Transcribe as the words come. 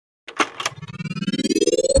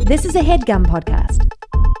This is a HeadGum podcast.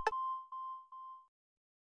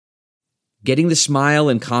 Getting the smile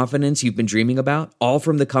and confidence you've been dreaming about, all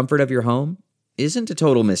from the comfort of your home, isn't a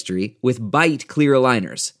total mystery with Byte clear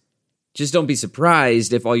aligners. Just don't be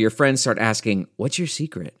surprised if all your friends start asking, "What's your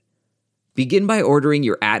secret?" Begin by ordering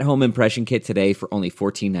your at-home impression kit today for only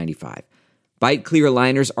 $14.95. Byte clear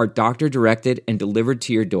aligners are doctor-directed and delivered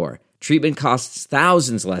to your door. Treatment costs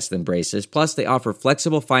thousands less than braces, plus they offer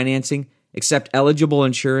flexible financing, accept eligible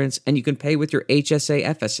insurance, and you can pay with your HSA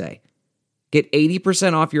FSA. Get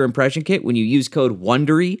 80% off your impression kit when you use code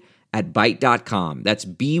WONDERY at Byte.com. That's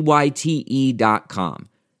BYTE.com.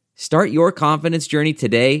 Start your confidence journey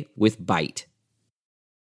today with Byte.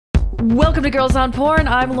 Welcome to Girls on Porn.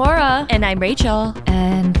 I'm Laura. And I'm Rachel.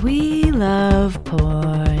 And we love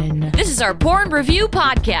porn. This is our porn review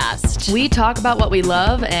podcast. We talk about what we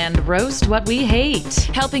love and roast what we hate.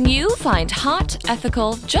 Helping you find hot,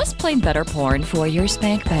 ethical, just plain better porn for your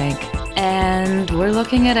spank bank. And we're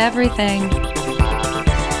looking at everything.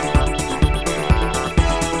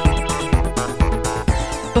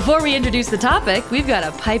 Before we introduce the topic, we've got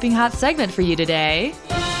a piping hot segment for you today.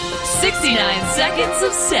 69 seconds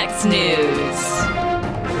of sex news.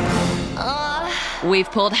 We've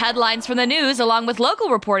pulled headlines from the news along with local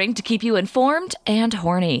reporting to keep you informed and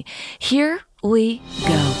horny. Here we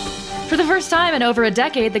go. For the first time in over a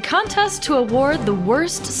decade, the contest to award the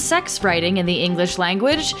worst sex writing in the English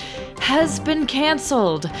language has been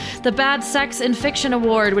canceled. The Bad Sex in Fiction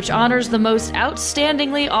Award, which honors the most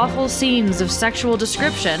outstandingly awful scenes of sexual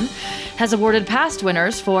description, has awarded past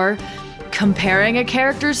winners for comparing a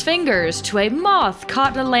character's fingers to a moth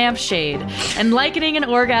caught in a lampshade and likening an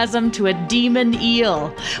orgasm to a demon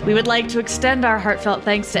eel. We would like to extend our heartfelt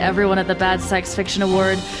thanks to everyone at the Bad Sex Fiction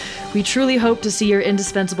Award. We truly hope to see your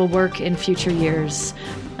indispensable work in future years.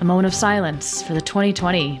 A moment of silence for the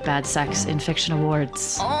 2020 Bad Sex in Fiction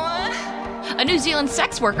Awards. A New Zealand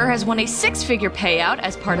sex worker has won a six-figure payout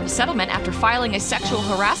as part of a settlement after filing a sexual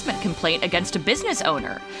harassment complaint against a business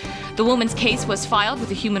owner. The woman's case was filed with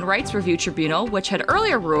the Human Rights Review Tribunal, which had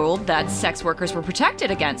earlier ruled that sex workers were protected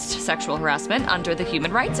against sexual harassment under the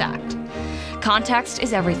Human Rights Act. Context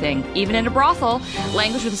is everything. Even in a brothel,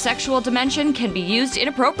 language with a sexual dimension can be used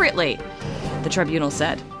inappropriately. The tribunal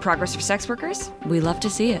said, "Progress for sex workers? We love to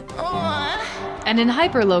see it." And in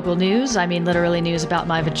hyper-local news, I mean literally news about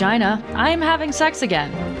my vagina, I'm having sex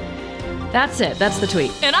again. That's it. That's the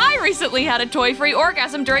tweet. And I recently had a toy-free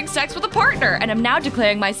orgasm during sex with a partner, and am now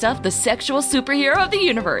declaring myself the sexual superhero of the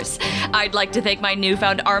universe. I'd like to thank my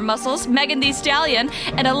newfound arm muscles, Megan Thee Stallion,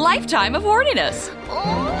 and a lifetime of horniness.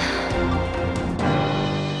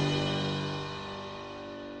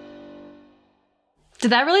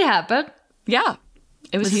 Did that really happen? Yeah.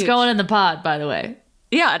 It was This is huge. going in the pod, by the way.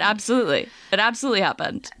 Yeah, it absolutely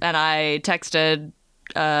happened. And I texted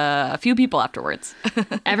a few people afterwards.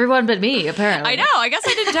 Everyone but me, apparently. I know. I guess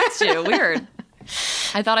I didn't text you. Weird.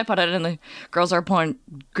 I thought I put it in the Girls Are Porn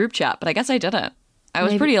group chat, but I guess I didn't. I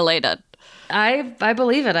was pretty elated. I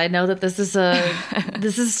believe it. I know that this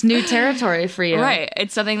is new territory for you. Right.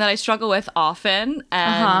 It's something that I struggle with often,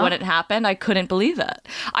 and when it happened, I couldn't believe it.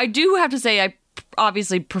 I do have to say I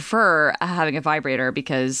obviously prefer having a vibrator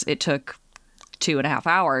because it took 2.5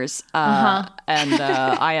 hours, and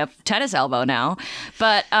I have tennis elbow now.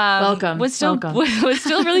 But was still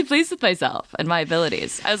really pleased with myself and my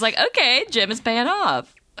abilities. I was like, okay, gym is paying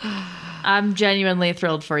off. I'm genuinely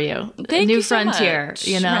thrilled for you. Thank New you so frontier, much.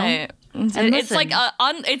 you know. Right. And it's like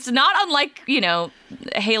it's not unlike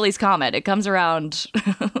Halley's Comet. It comes around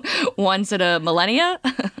once in a millennia.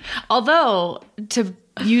 Although, to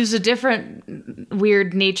use a different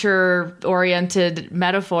weird nature-oriented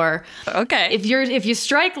metaphor, Okay. if you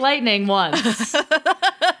strike lightning once,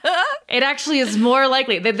 it actually is more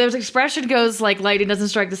likely. The expression goes like lightning doesn't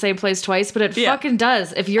strike the same place twice, but it fucking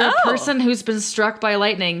does. If you're a person who's been struck by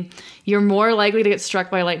lightning, you're more likely to get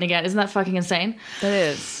struck by lightning again. Isn't that fucking insane? That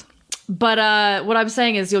is. But what I'm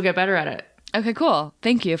saying is you'll get better at it. Okay, cool.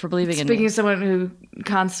 Thank you for believing in me. Speaking of someone who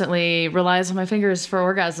constantly relies on my fingers for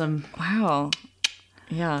orgasm. Wow.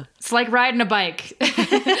 Yeah. It's like riding a bike. But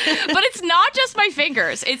it's not just my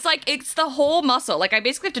fingers. It's the whole muscle. Like I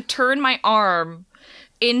basically have to turn my arm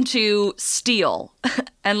into steel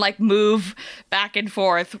and like move back and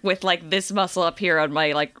forth with like this muscle up here on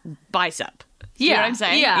my like bicep. Do you know what I'm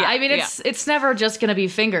saying? Yeah. I mean, it's never just going to be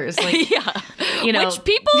fingers. Like, Which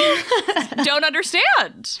people don't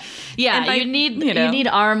understand. Yeah, you need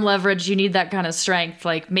arm leverage. You need that kind of strength.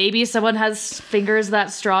 Like maybe someone has fingers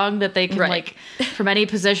that strong that they can like from any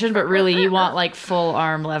position, but really you want like full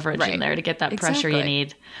arm leverage in there to get that pressure you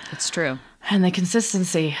need. It's true. And the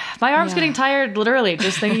consistency. My arm's getting tired, literally,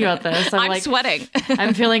 just thinking about this. I'm like sweating.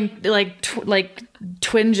 I'm feeling like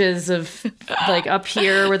twinges of like up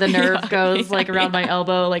here where the nerve goes, like around my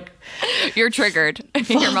elbow. Like You're triggered.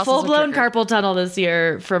 Your muscles full blown are triggered. carpal tunnel this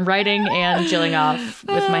year from writing and jilling off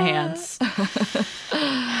with my hands.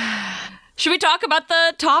 Should we talk about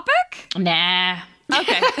the topic? Nah.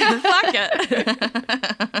 Okay. Fuck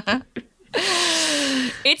it.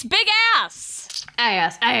 It's big ass.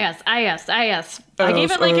 Ass. I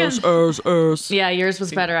gave it like yeah, yours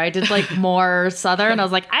was better. I did like more southern. I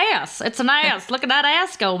was like, ass. It's an ass. Look at that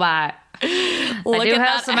ass go by. I do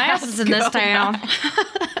have some asses in this town.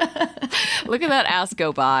 Look at that ass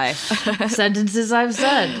go by. Sentences I've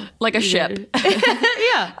said. Like a ship.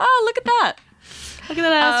 Yeah. Oh, look at that. Look at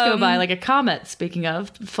that ass go by like a comet. Speaking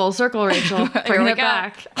of, full circle, Rachel. Bring we it go.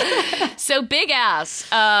 back. So big ass,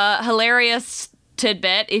 hilarious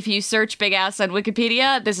tidbit. If you search big ass on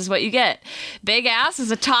Wikipedia, this is what you get. Big Ass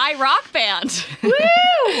is a Thai rock band. Woo!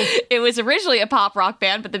 It was originally a pop rock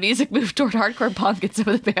band, but the music moved toward hardcore punk in some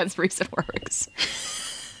of the band's recent works.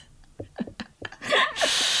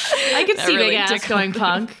 I could see really big ass tickled going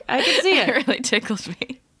punk. I could see It it. really tickled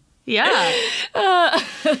me. Yeah.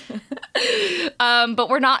 But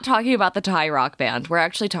we're not talking about the Thai rock band. We're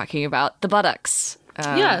actually talking about the buttocks.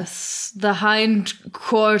 Yes. The hind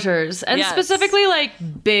quarters. And Yes. specifically like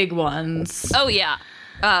big ones. Oh, yeah.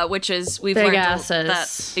 Which is, we've Big learned asses.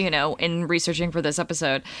 that, you know, in researching for this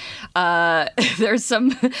episode, there's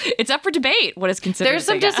some, it's up for debate what is considered There's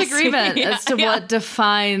some big ass. disagreement Yeah, as to yeah. what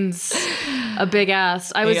defines a big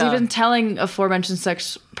ass. I was Yeah. even telling a aforementioned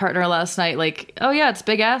sex partner last night, like, oh yeah, it's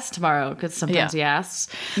big ass tomorrow, because sometimes Yeah. he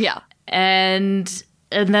asks. Yeah. And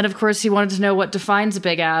then, of course, he wanted to know what defines a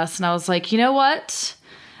big ass. And I was like, you know what?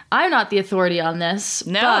 I'm not the authority on this.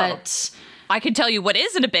 No. But I can tell you what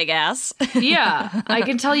isn't a big ass. yeah, I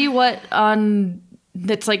can tell you what on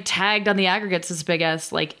that's like tagged on the aggregates as big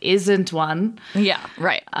ass, like isn't one. Yeah,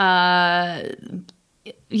 right.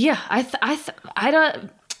 Yeah, I don't.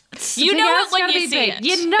 You big know ass it when gotta you be see big. it.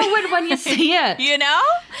 You know it when you see it. You know?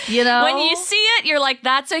 You know? When you see it, you're like,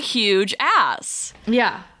 that's a huge ass.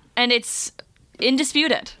 Yeah. And it's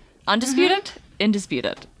indisputed. Undisputed?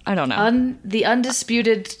 Indisputed. I don't know. The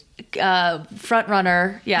undisputed front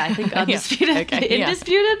runner. Yeah, I think undisputed. Okay, yeah.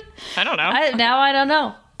 Indisputed? I don't know. Now I don't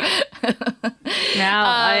know. Now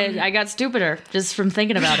I got stupider just from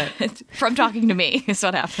thinking about it. From talking to me is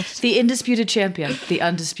what happened. The indisputed champion. The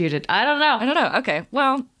undisputed. I don't know. I don't know. Okay.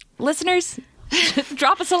 Well, listeners,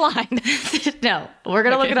 drop us a line. No, we're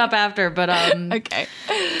going to look it up after, but Okay.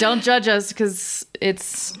 don't judge us because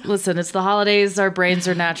it's the holidays. Our brains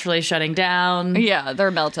are naturally shutting down. Yeah,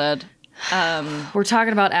 they're melted. We're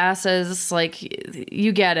talking about asses. Like,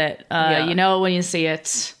 you get it. Yeah. You know it when you see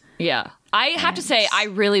it. Yeah. I have to say, I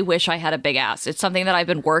really wish I had a big ass. It's something that I've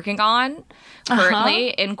been working on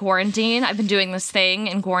currently in quarantine. I've been doing this thing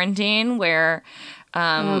in quarantine where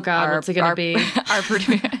Oh God, what's it gonna be?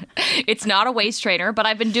 It's not a waist trainer, but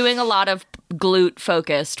I've been doing a lot of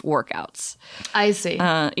glute-focused workouts. I see.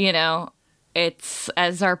 You know, it's,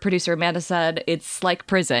 as our producer Amanda said, it's like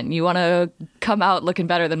prison. You want to come out looking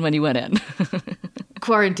better than when you went in.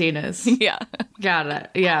 Quarantine is. Yeah. Got it.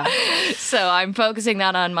 Yeah. So I'm focusing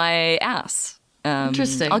that on my ass.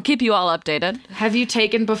 Interesting. I'll keep you all updated. Have you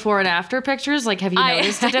taken before and after pictures? Like, have you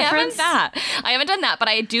noticed a difference? I haven't done that, but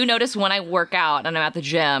I do notice when I work out and I'm at the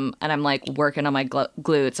gym and I'm like working on my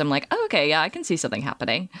glutes, I'm like, oh, okay, yeah, I can see something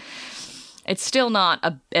happening. It's still not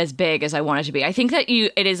as big as I want it to be. I think that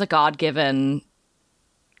it is a God-given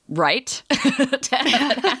right to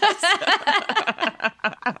have an ass.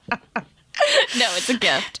 No, it's a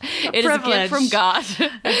gift. It is a gift from God.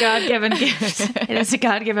 A God-given gift. It is a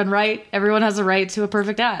God-given right. Everyone has a right to a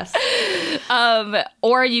perfect ass.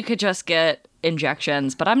 Or you could just get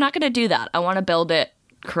injections, but I'm not going to do that. I want to build it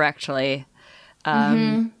correctly.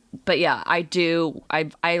 But yeah, I do.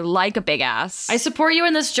 I like a big ass. I support you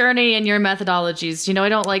in this journey and your methodologies. You know, I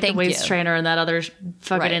don't like the waist you. trainer and that other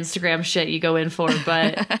fucking Right. Instagram shit you go in for,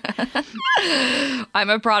 but I'm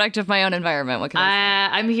a product of my own environment. What can I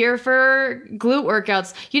say? I'm here for glute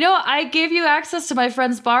workouts. You know, I gave you access to my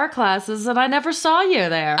friend's bar classes and I never saw you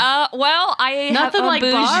there. Well, Nothing have a like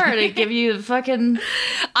bougie, bar to give you fucking...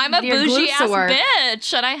 I'm a your bougie glutes to ass work.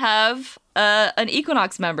 bitch, and I have an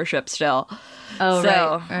Equinox membership still. Oh,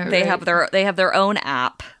 So right. they have their own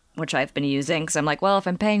app, which I've been using because I'm like, well, if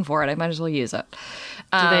I'm paying for it, I might as well use it.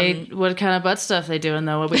 What kind of butt stuff they doing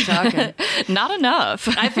though? What we talking? Not enough.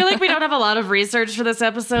 I feel like we don't have a lot of research for this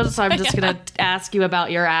episode, so I'm just gonna ask you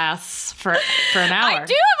about your ass for an hour. I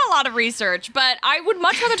do have a lot of research, but I would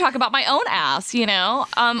much rather talk about my own ass, you know?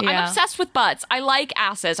 I'm obsessed with butts. I like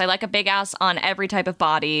asses. I like a big ass on every type of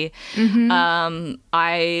body.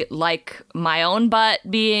 I like my own butt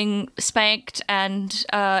being spanked and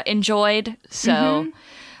enjoyed, so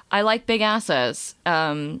I like big asses.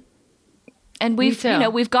 And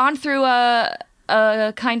we've gone through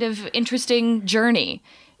a kind of interesting journey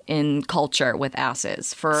in culture with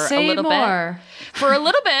asses for a little bit. For a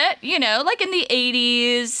little bit, you know, like in the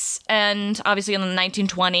 80s and obviously in the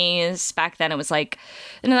 1920s. Back then it was like,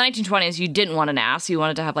 in the 1920s, you didn't want an ass. You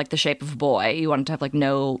wanted to have like the shape of a boy. You wanted to have like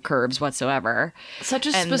no curves whatsoever. Such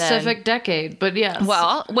a specific decade, but yes.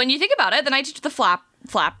 Well, when you think about it, the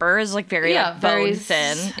flapper is like very bone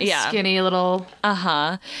thin, skinny little.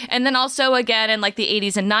 And then also again in like the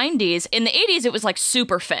 80s and 90s. In the 80s, it was like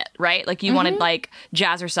super fit, right? Like you wanted like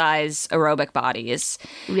jazzercise aerobic bodies.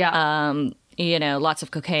 Yeah. You know, lots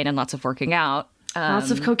of cocaine and lots of working out.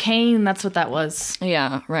 Lots of cocaine. That's what that was.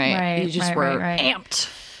 Yeah, right. You just were amped.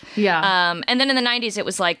 Yeah. And then in the 90s, it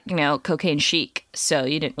was like, you know, cocaine chic. So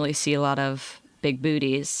you didn't really see a lot of big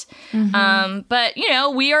booties. But, you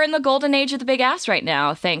know, we are in the golden age of the big ass right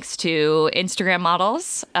now, thanks to Instagram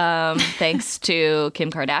models, thanks to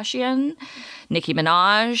Kim Kardashian, Nicki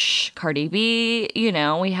Minaj, Cardi B, you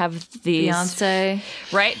know, we have these... Beyonce.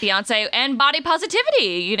 Right, Beyonce, and body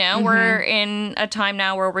positivity, you know, we're in a time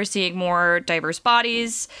now where we're seeing more diverse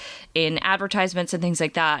bodies in advertisements and things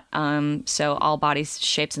like that. So all body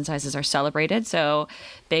shapes and sizes are celebrated. So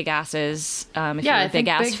big asses, if you're a big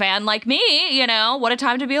ass fan like me, you know, what a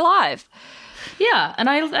time to be alive. Yeah, and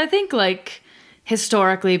I think like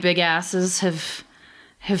historically big asses have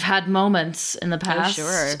had moments in the past. Oh,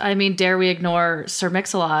 sure. I mean, dare we ignore Sir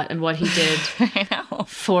Mix-a-Lot and what he did I know.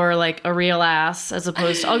 for like a real ass as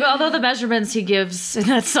opposed to, although the measurements he gives in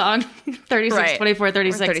that song, 36, 24,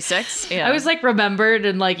 36. 36, yeah. I was like remembered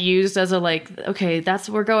and like used as a like, okay, that's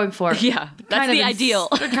what we're going for. Yeah, that's the ideal.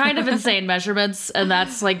 Kind of insane measurements, and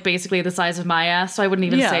that's like basically the size of my ass, so I wouldn't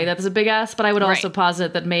even say that was a big ass, but I would also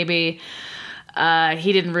posit that maybe...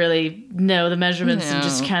 he didn't really know the measurements and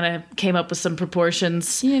just kind of came up with some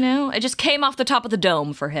proportions. You know, it just came off the top of the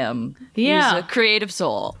dome for him. Yeah. He's a creative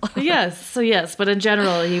soul. Yes. But in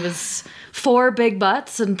general, he was for big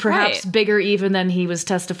butts and perhaps bigger even than he was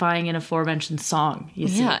testifying in aforementioned song. You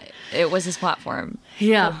see. Yeah, it was his platform.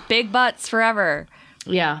 Yeah. So big butts forever.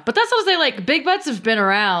 Yeah, but that's what I say, like, big butts have been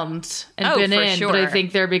around and been in, but I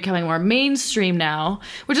think they're becoming more mainstream now,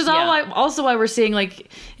 which is also why we're seeing,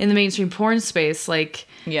 like, in the mainstream porn space, like,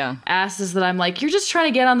 asses that I'm like, you're just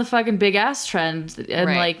trying to get on the fucking big ass trend, and,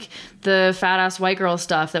 like, the fat ass white girl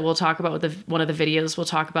stuff that we'll talk about with one of the videos we'll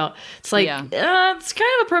talk about. It's like, it's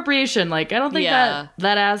kind of appropriation. Like, I don't think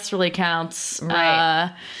that ass really counts.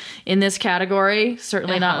 In this category,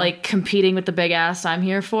 certainly not like competing with the big ass I'm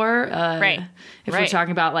here for. If we're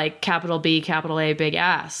talking about like capital B, capital A, big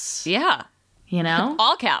ass. Yeah. You know?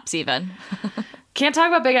 All caps even. Can't talk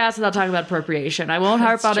about big ass without talking about appropriation. I won't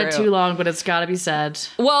harp on it too long, but it's got to be said.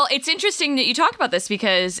 Well, it's interesting that you talk about this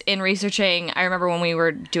because in researching, I remember when we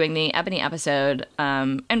were doing the Ebony episode,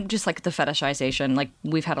 and just like the fetishization, like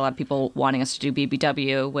we've had a lot of people wanting us to do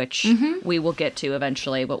BBW, which we will get to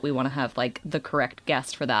eventually, but we want to have like the correct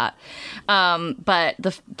guest for that. But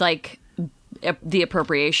the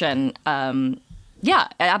appropriation, yeah,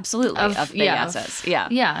 absolutely, of big assets. Yeah,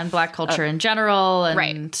 and black culture in general,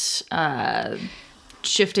 and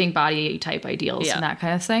shifting body type ideals and that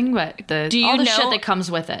kind of thing. But all the shit that comes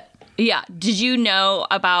with it. Yeah. Do you know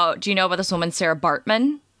about this woman, Sarah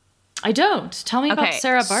Baartman? I don't. Tell me about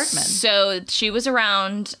Sarah Baartman. So she was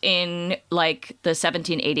around in like the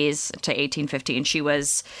 1780s to 1815. She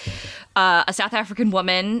was a South African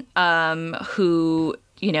woman who,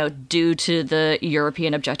 you know, due to the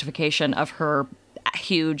European objectification of her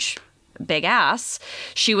huge big ass,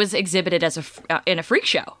 she was exhibited as in a freak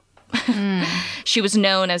show. She was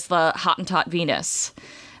known as the Hottentot Venus.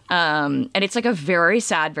 And it's like a very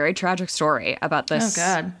sad, very tragic story about this. Oh,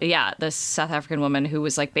 God. Yeah, this South African woman who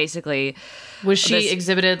was like basically... Was she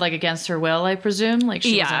exhibited like against her will, I presume? Like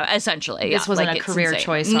she essentially. This wasn't like, a career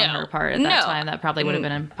choice on her part at that time. That probably would have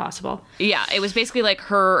been impossible. Yeah, it was basically like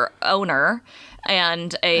her owner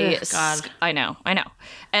and I know.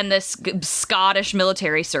 And this Scottish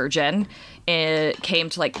military surgeon came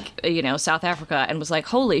to like, you know, South Africa and was like,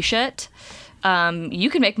 holy shit, you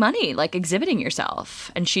can make money like exhibiting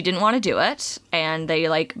yourself. And she didn't want to do it. And they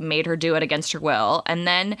like made her do it against her will. And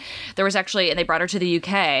then there was and they brought her to the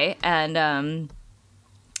UK and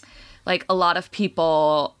like a lot of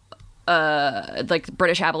people, like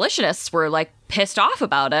British abolitionists were like pissed off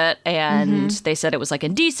about it, and they said it was like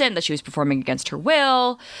indecent, that she was performing against her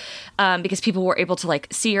will, because people were able to like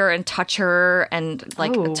see her and touch her and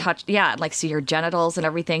like like see her genitals and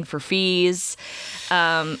everything for fees.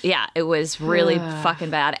 It was really fucking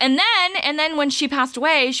bad. And then when she passed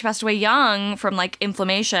away young from like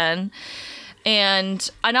inflammation. And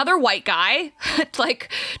another white guy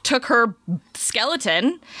like took her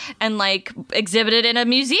skeleton and like exhibited in a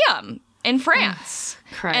museum in France.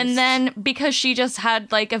 Christ. And then because she just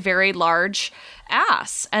had like a very large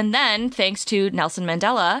ass. And then thanks to Nelson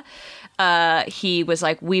Mandela, he was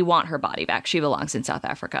like, we want her body back. She belongs in South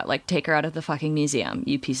Africa. Like, take her out of the fucking museum,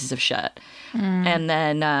 you pieces of shit. And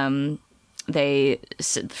then the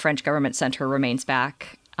French government sent her remains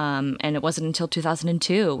back. And it wasn't until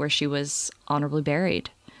 2002 where she was honorably buried.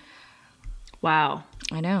 Wow.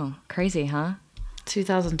 I know. Crazy, huh?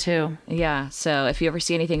 2002. Yeah. So if you ever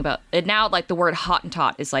see anything about it now, like the word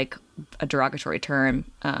Hottentot is like a derogatory term.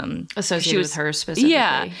 Associated with her specifically.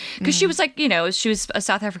 Yeah. Because she was like, you know, she was a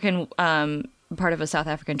South African, part of a South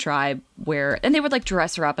African tribe and they would like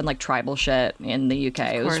dress her up in like tribal shit in the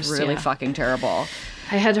UK. It was really fucking terrible.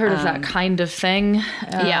 I had heard of that kind of thing.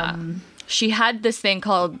 Yeah. She had this thing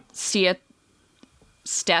called steatopygia,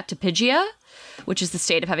 which is the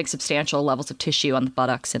state of having substantial levels of tissue on the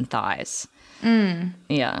buttocks and thighs.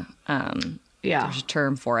 Yeah. There's a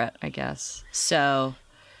term for it, I guess. So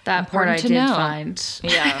that part I did find.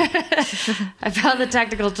 Yeah. I found the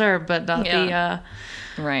technical term, but not the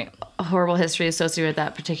right horrible history associated with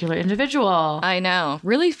that particular individual. I know.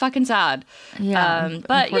 Really fucking sad. Yeah.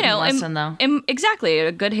 But, you know, lesson, though. Exactly.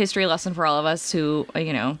 A good history lesson for all of us who,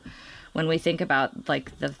 you know, when we think about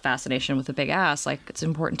like the fascination with the big ass, like it's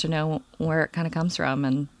important to know where it kind of comes from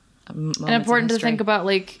and important to think about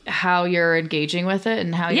like how you're engaging with it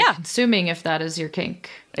and how you're consuming if that is your kink.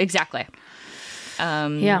 Exactly.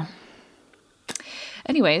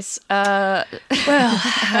 Anyways, gonna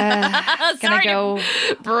go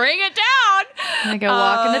bring it down. Gonna go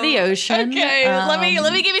walk into the ocean. Okay, let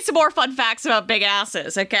me give you some more fun facts about big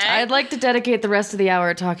asses. Okay, I'd like to dedicate the rest of the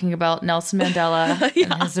hour talking about Nelson Mandela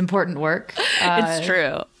and his important work. It's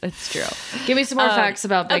true. Give me some more facts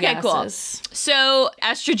about big asses. Cool. So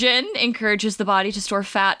estrogen encourages the body to store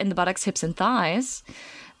fat in the buttocks, hips, and thighs.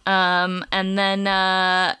 And then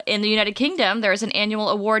in the United Kingdom, there is an annual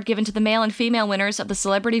award given to the male and female winners of the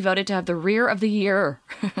celebrity voted to have the rear of the year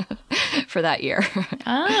for that year.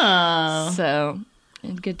 Oh. So,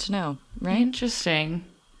 good to know, right? Interesting.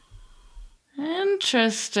 I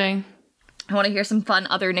want to hear some fun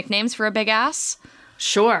other nicknames for a big ass?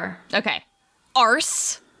 Sure. Okay.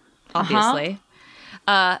 Arse, obviously.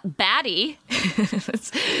 Baddie,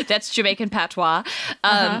 that's Jamaican patois.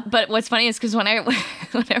 But what's funny is because whenever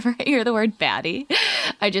I hear the word baddie,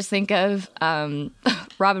 I just think of Robin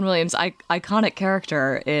Williams' iconic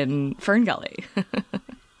character in Fern Gully.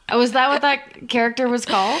 Oh, is that what that character was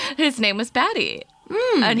called? His name was Baddie.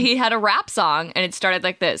 And he had a rap song, and it started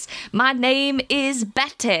like this. My name is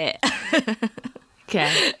Betty.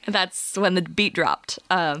 Okay. That's when the beat dropped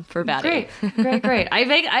for Baddie. Great. I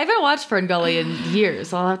haven't watched Fern Gully in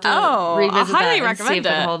years. I'll have to revisit I highly that and recommend see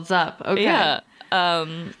if it holds up. Okay. Yeah.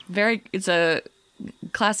 It's a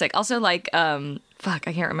classic. Also, like, I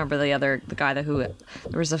can't remember the guy there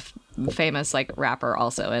was a famous like rapper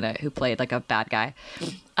also in it who played like a bad guy.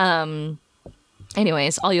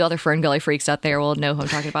 Anyways, all you other Fern Gully freaks out there will know who I'm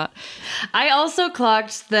talking about. I also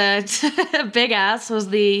clocked that big ass was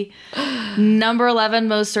the number 11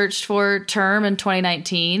 most searched for term in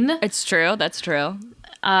 2019. It's true. That's true.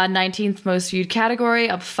 19th most viewed category,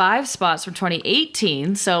 up 5 spots from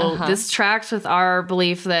 2018. So this tracks with our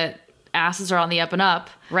belief that asses are on the up and up.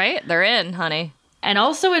 Right? They're in, honey. And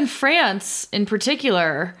also in France, in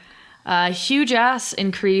particular, huge ass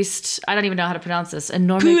increased. I don't even know how to pronounce this.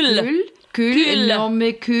 Enorme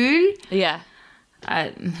cool. Yeah.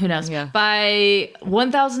 Who knows? Yeah. By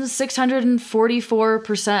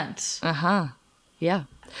 1,644%. Yeah.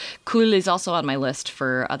 Cool is also on my list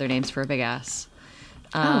for other names for a big ass.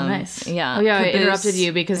 Nice. Yeah. Oh, yeah, Caboose. I interrupted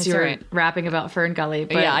you because you were right. rapping about Fern Gully.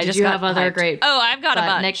 But yeah, I did just you got have other hyped. great I've got a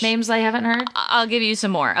bunch. nicknames I haven't heard? I'll give you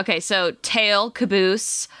some more. Okay, so tail,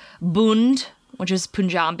 caboose, bund, which is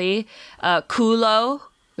Punjabi, culo,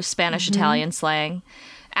 which is Spanish-Italian slang,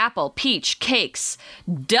 apple, peach, cakes,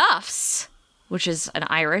 duffs, which is an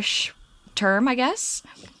Irish term, I guess.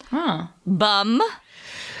 Huh. Bum.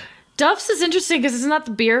 Duff's is interesting because it's not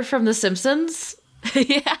the beer from The Simpsons. Yeah,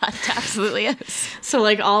 it absolutely is. So,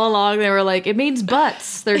 like, all along they were like, it means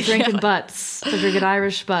butts. They're drinking butts. They're drinking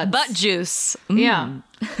Irish butts. Butt juice. Yeah.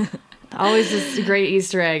 Always this great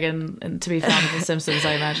Easter egg and to be found in The Simpsons,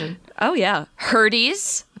 I imagine. Oh, yeah.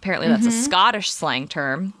 Herdies. Apparently that's a Scottish slang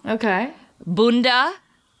term. Okay. Bunda.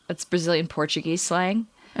 That's Brazilian Portuguese slang.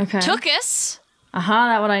 Okay. Tuchus.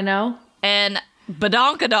 That one I know. And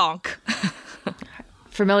badonkadonk.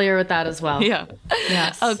 Familiar with that as well. Yeah.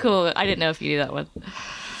 Yes. Oh, cool. I didn't know if you knew that one.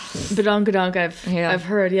 Badonkadonk, I've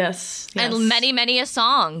heard, yes. And many a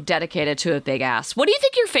song dedicated to a big ass. What do you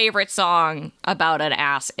think your favorite song about an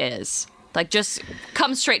ass is? Like, just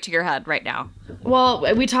come straight to your head right now.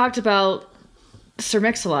 Well, we talked about Sir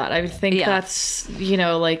Mix-a-Lot. I think that's,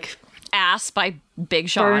 like... Ass by Big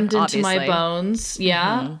Sean, burned obviously. into my bones.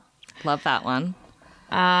 Yeah. Mm-hmm. Love that one.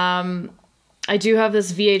 I do have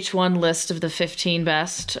this VH1 list of the 15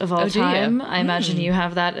 best of all time. I imagine you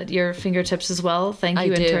have that at your fingertips as well. Thank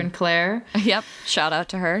you, intern Claire. Yep. Shout out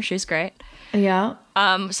to her. She's great. Yeah.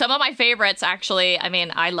 Some of my favorites, actually, I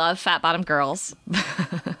mean, I love Fat Bottom Girls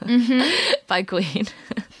by Queen.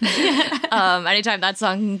 Anytime that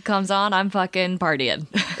song comes on, I'm fucking partying.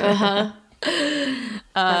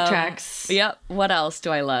 That tracks. Yep. What else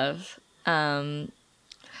do I love?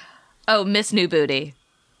 Miss New Booty.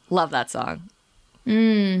 Love that song.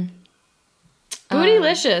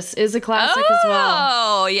 Bootylicious is a classic as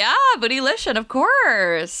well. Oh, yeah. Bootylicious, of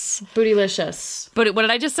course. Bootylicious. But what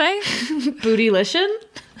did I just say? Bootylicious?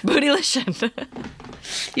 Bootylicious.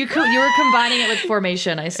 You were combining it with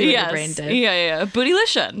Formation. I see what your brain did. Yeah.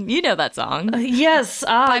 Bootylicious. You know that song. Yes.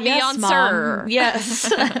 By yes, Beyonce. Mom.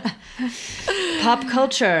 Yes. Pop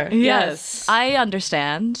culture. Yes. I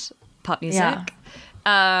understand pop music.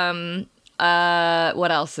 Yeah.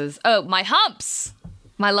 What else is... Oh, my humps.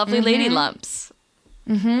 My lovely lady lumps.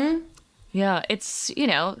 Mm-hmm. Yeah, it's,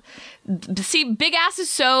 see, big ass is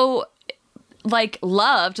so,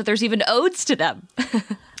 loved that there's even odes to them.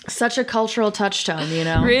 Such a cultural touchstone,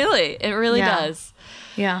 Really? It really does.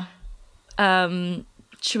 Yeah.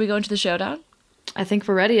 Should we go into the showdown? I think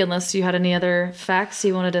we're ready, unless you had any other facts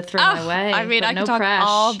you wanted to throw my way. I mean, I could talk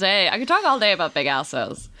all day. I could talk all day about big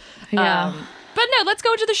assos. Yeah. But no, let's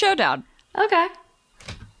go into the showdown. Okay.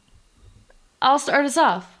 I'll start us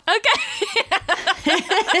off. Okay.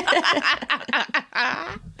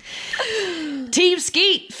 Team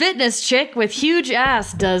Skeet, fitness chick with huge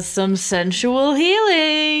ass, does some sensual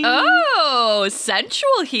healing. Oh,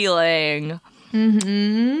 sensual healing.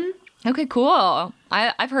 Mm-hmm. Okay, cool.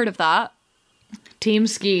 I've heard of that. Team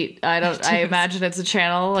Skeet. I imagine it's a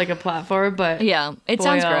channel, like a platform, but yeah, it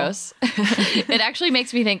sounds gross. It actually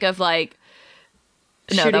makes me think of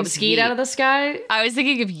shooting skeet out of the sky. I was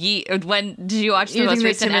thinking of Yeet. When did you watch the most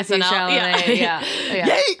recent SNL? Chalamet. Yeah.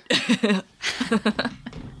 Yeet.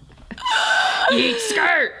 Yeet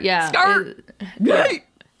skirt. Yeah. Skirt. Yeet. Okay,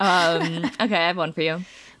 I have one for you.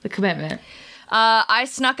 The commitment. I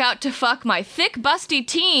snuck out to fuck my thick, busty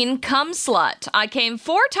teen cum slut. I came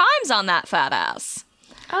 4 times on that fat ass.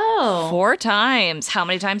 Oh. 4 times. How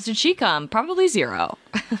many times did she come? Probably 0.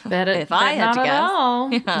 If I had to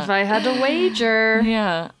guess. Yeah. If I had to wager.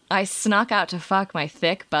 Yeah. I snuck out to fuck my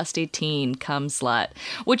thick, busty teen cum slut.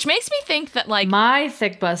 Which makes me think that, my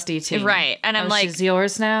thick, busty teen. Right. And I'm she's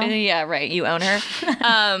yours now? Yeah, right. You own her.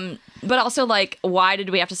 But also, why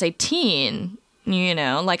did we have to say teen?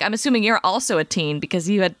 I'm assuming you're also a teen because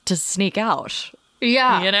you had to sneak out.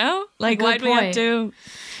 Yeah. Why do we have to...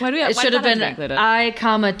 It should have been I,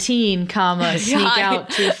 teen, sneak out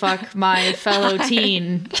to fuck my fellow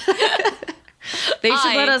teen. They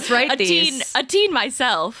should let us write these. A teen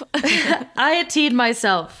myself. I, a teen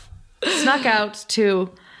myself, snuck out to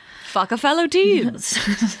fuck a fellow teen.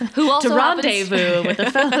 Who also to rendezvous with a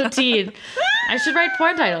fellow teen. I should write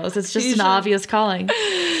porn titles. It's just an obvious calling.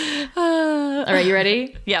 All right, you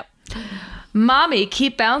ready? Yep. Mommy,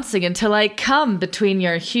 keep bouncing until I come between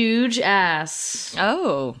your huge ass.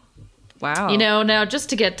 Oh, wow. Now just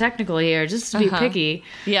to get technical here, just to be picky.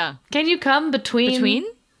 Yeah. Can you come between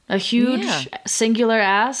a huge singular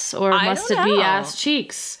ass, or must it be ass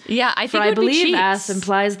cheeks? Yeah, I think I believe ass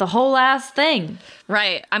implies the whole ass thing.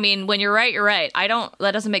 Right. I mean, when you're right, you're right.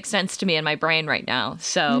 That doesn't make sense to me in my brain right now.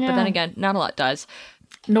 So, but then again, not a lot does.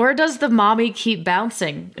 Nor does the mommy keep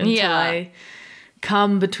bouncing until I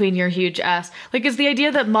come between your huge ass. Is the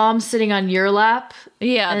idea that mom's sitting on your lap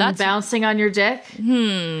and that's bouncing on your dick?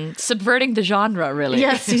 Subverting the genre, really.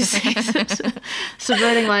 Yes, you say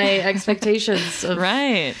subverting my expectations of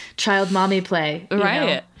child mommy play.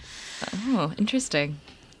 Right. Oh, interesting.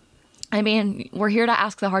 I mean, we're here to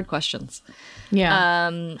ask the hard questions.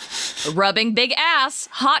 Yeah. Rubbing big ass,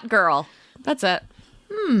 hot girl. That's it.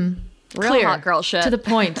 Real clear, hot girl shit. To the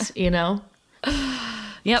point,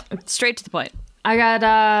 Yep, straight to the point. I got,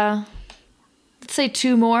 let's say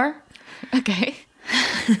 2 more. Okay.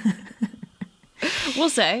 We'll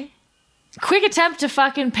say. Quick attempt to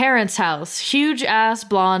fuck in parents' house. Huge ass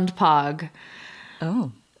blonde pog.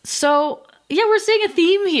 Oh. So, yeah, we're seeing a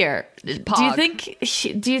theme here. Pog.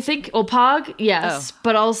 Do you think, pog? Yes. Oh.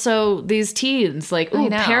 but also these teens, like, ooh,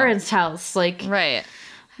 know. parents' house. Like, Right.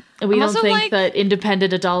 we don't also think like- that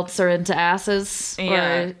independent adults are into asses?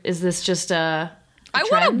 Yeah. Or is this just a I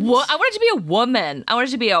trend? want it to be a woman. I want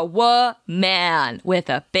it to be a woman with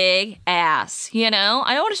a big ass. You know,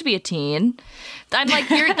 I don't want it to be a teen. I'm like,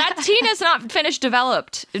 that teen is not finished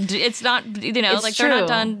developed. It's not, you know, It's like true. they're not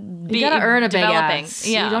done. You gotta earn a big developing. ass.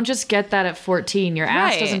 Yeah, You don't just get that at 14. Your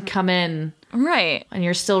ass Right. doesn't come in right. and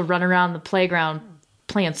you're still running around the playground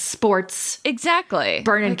playing sports, Exactly.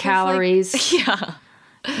 burning Like, it's calories. Like, yeah.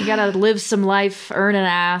 You gotta live some life, earn an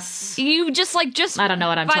ass. You just I don't know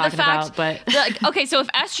what I'm by the talking fact- about, but like, okay, so if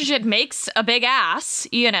estrogen makes a big ass,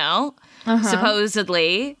 you know, Uh-huh.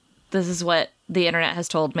 supposedly, this is what the internet has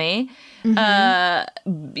told me.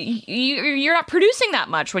 Mm-hmm. You're not producing that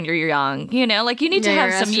much when you're young, you know, like you need to your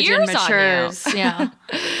have some estrogen years matures. on Yeah.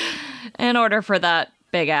 you in order for that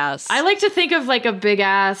big ass. I like to think of like a big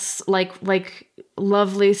ass, like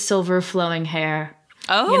lovely silver flowing hair.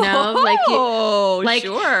 oh, you know, like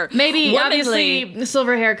sure, Maybe Womanly. obviously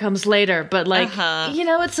silver hair comes later, but like you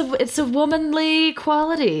know, it's a womanly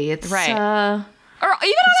quality. It's Right. or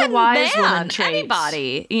even a on a wise woman man, trait.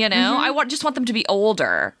 anybody, you know. I just want them to be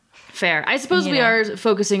older. fair. I suppose You we know. are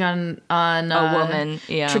focusing on A woman,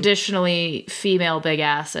 yeah. traditionally female big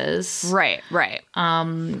asses, Right, right.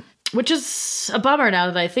 which is a bummer now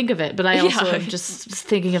that I think of it. But I also Yeah. am just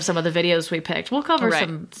thinking of some of the videos we picked. We'll cover Right.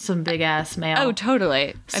 some big ass male. Oh,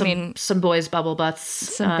 totally. some, I mean, some boys bubble butts.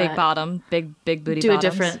 some big bottom, big booty. Do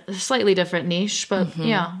bottoms. slightly different niche, but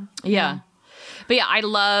yeah. Yeah. But yeah, I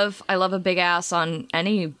love a big ass on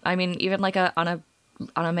any. I mean, even like on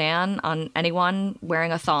a man, on anyone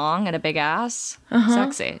wearing a thong and a big ass,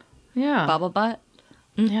 sexy, Yeah. bubble butt.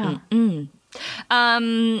 Yeah.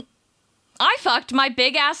 I fucked my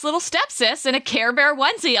big ass little stepsis in a Care Bear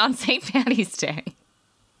onesie on St. Patty's Day.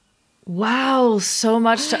 Wow, so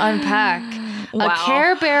much to unpack. Wow. A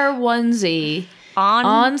Care Bear onesie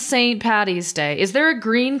on St. Patty's Day. Is there a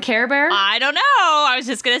green Care Bear? I don't know. I was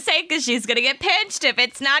just gonna say because she's gonna get pinched if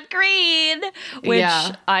it's not green, which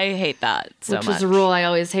Yeah. I hate that so Which much. was a rule I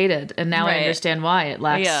always hated, and now I Right. understand why. It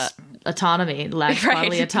lacks Yeah. autonomy, it lacks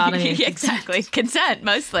bodily autonomy. Yeah, exactly. Consent,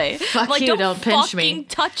 mostly. Fuck like, you, don't pinch me. fucking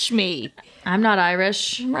touch me. I'm not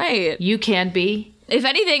Irish. Right. You can't be. If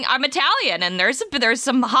anything, I'm Italian, and there's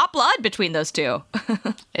some hot blood between those two.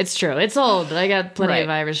 It's true. It's old. I got plenty Right. of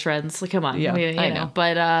Irish friends. Like, come on. Yeah, you I know.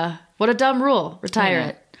 But what a dumb rule. Retire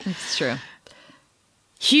it. It's true.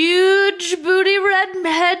 Huge booty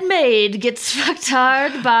redhead maid gets fucked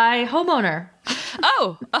hard by homeowner.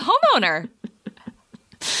 Oh, a homeowner.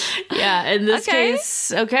 Yeah, in this Okay.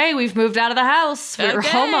 case, okay, we've moved out of the house. We're Okay.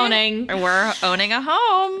 homeowning. We're owning a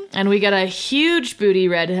home. And we got a huge booty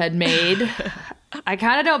redhead maid. I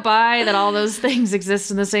kind of don't buy that all those things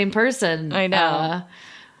exist in the same person. I know.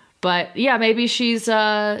 But yeah, maybe she's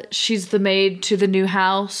the maid to the new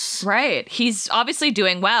house. Right. He's obviously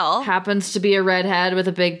doing well. Happens to be a redhead with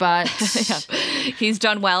a big butt. He's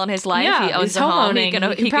done well in his life. Yeah, he owns he's a home.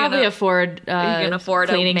 homeowning. He can probably afford can afford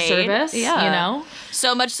a cleaning maid. service. Yeah. You know.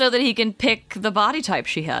 So much so that he can pick the body type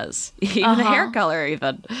she has, even the hair color,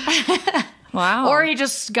 even. Wow. Or he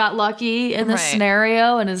just got lucky in this Right.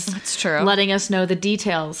 scenario and is true. letting us know the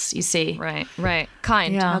details, you see. Right, right.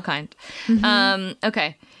 Kind. Yeah. How kind.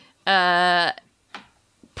 Okay.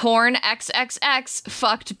 Porn XXX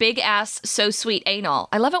fucked big ass so sweet anal.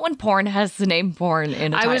 I love it when porn has the name porn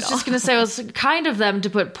in a I title. was just going to say, it was kind of them to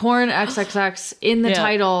put porn XXX in the Yeah.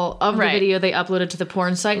 title of Right. the video they uploaded to the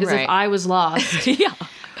porn site, as Right. if I was lost. yeah.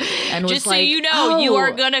 And was Just so like, you know, you are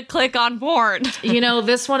 "Oh, gonna click on porn. you know,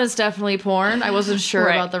 this one is definitely porn. I wasn't sure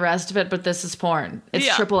Right. about the rest of it, but this is porn. It's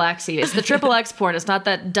Yeah. triple X. It's the triple X porn. It's not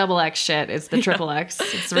that double X shit. It's the triple X.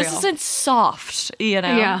 It's real. This isn't soft, you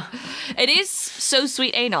know. Yeah. It is so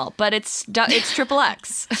sweet anal, but it's triple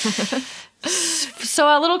X. So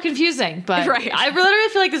a little confusing, but Right. I literally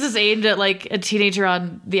feel like this is aimed at like a teenager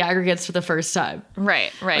on the aggregates for the first time.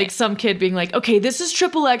 Right, right. Like some kid being like, okay, this is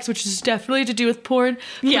triple X, which is definitely to do with porn,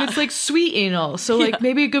 but Yeah. it's like sweet anal. So like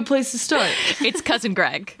maybe a good place to start. It's Cousin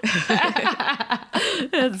Greg.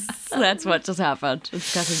 That's what just happened.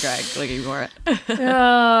 It's Cousin Greg looking for it.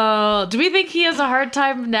 Oh, do we think he has a hard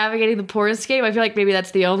time navigating the pornscape? I feel like maybe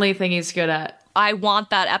that's the only thing he's good at. I want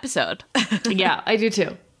that episode. Yeah, I do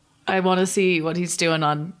too. I want to see what he's doing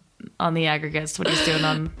on the aggregates, what he's doing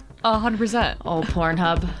on 100%. old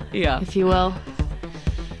Pornhub, Yeah. if you will.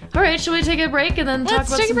 All right, shall we take a break and then talk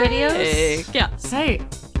about some videos? Yes. Hey.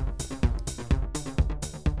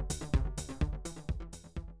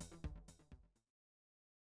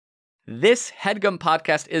 This HeadGum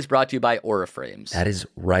podcast is brought to you by Aura Frames. That is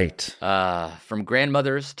right. From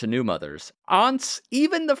grandmothers to new mothers, aunts,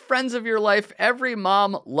 even the friends of your life, every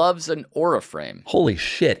mom loves an Aura Frame. Holy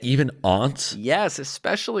shit, even aunts? Yes,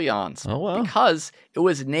 especially aunts. Oh, wow. Because it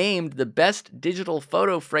was named the best digital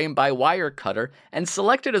photo frame by Wirecutter and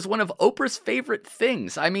selected as one of Oprah's favorite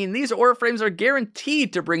things. I mean, these Aura Frames are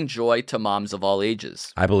guaranteed to bring joy to moms of all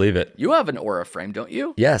ages. I believe it. You have an Aura Frame, don't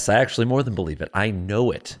you? Yes, I actually more than believe it. I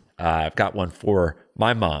know it. I've got one for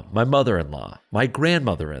my mom, my mother-in-law, my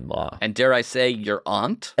grandmother-in-law. And dare I say, your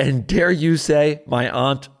aunt? And dare you say, my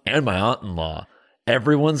aunt and my aunt-in-law.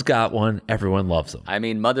 Everyone's got one. Everyone loves them. I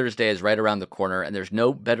mean, Mother's Day is right around the corner, and there's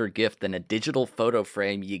no better gift than a digital photo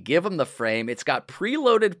frame. You give them the frame. It's got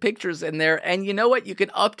preloaded pictures in there, and you know what? You can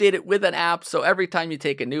update it with an app, so every time you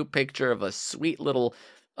take a new picture of a sweet little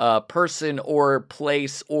person or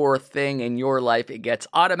place or thing in your life, it gets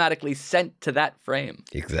automatically sent to that frame.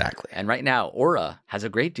 Exactly. And right now, Aura has a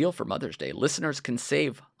great deal for Mother's Day. Listeners can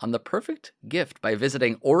save on the perfect gift by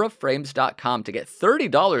visiting auraframes.com to get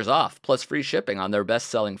 $30 off plus free shipping on their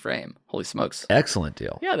best-selling frame. Holy smokes. Excellent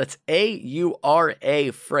deal. Yeah, that's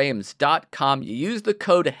auraframes.com. You use the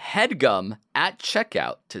code HEADGUM at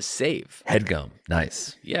checkout to save. HeadGum.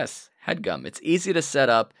 Nice. Yes. HeadGum. It's easy to set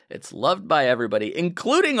up. It's loved by everybody,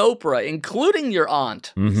 including Oprah, including your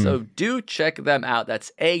aunt. Mm-hmm. So do check them out.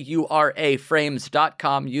 That's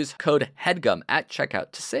auraframes.com. Use code HEADGUM at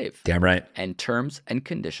checkout to save. Damn right. And terms and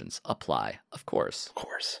conditions apply, of course. Of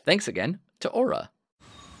course. Thanks again to Aura.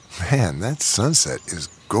 Man, that sunset is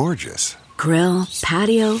gorgeous. Grill,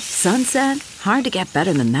 patio, sunset. Hard to get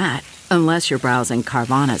better than that. Unless you're browsing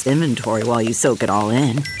Carvana's inventory while you soak it all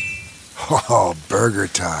in. Oh, burger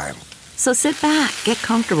time. So sit back, get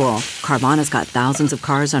comfortable. Carvana's got thousands of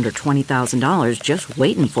cars under $20,000 just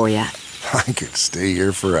waiting for you. I could stay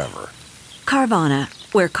here forever. Carvana,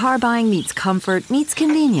 where car buying meets comfort meets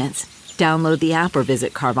convenience. Download the app or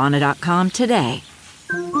visit Carvana.com today.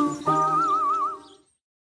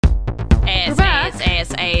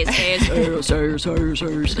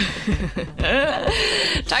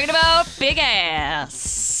 Talking about big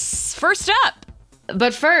ass. First up.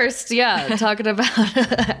 But first, talking about...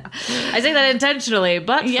 I say that intentionally,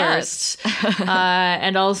 but Yes. first.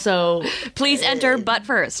 And also... Please enter butt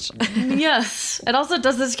first. Yes. And also,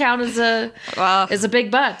 does this count as a big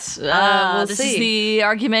butt? We'll this see. is the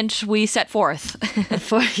argument we set forth.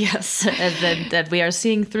 Yes, and that we are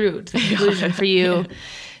seeing through to the conclusion for you,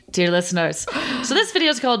 dear listeners. So this video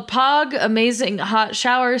is called Pog Amazing Hot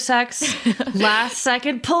Shower Sex Last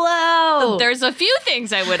Second Pullout. There's a few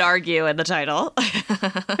things I would argue in the title.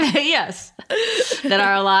 Yes. That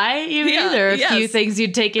are a lie, there are a few things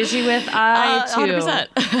you'd take issue with. I, too.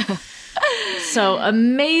 100%. So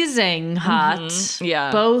amazing hot.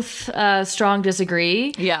 Yeah. Both strong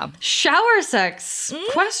disagree. Yeah. Shower sex,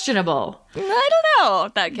 questionable. I don't know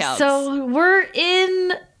if that counts. So we're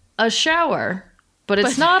in a shower, but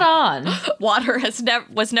it's not on. Water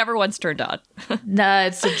was never once turned on. No,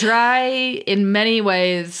 it's a dry, in many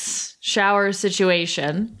ways, shower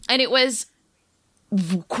situation. And it was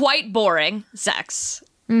quite boring sex.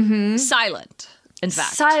 Mm-hmm. Silent, in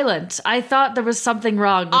fact. Silent. I thought there was something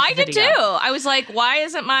wrong with I the did video. too. I was like, why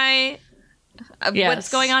isn't my... Yes.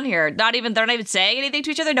 What's going on here? They're not even saying anything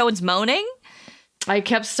to each other? No one's moaning? I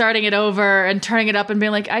kept starting it over and turning it up and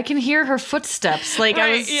being like, I can hear her footsteps. Like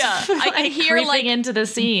I Right, was yeah. I can hear, creeping like- into the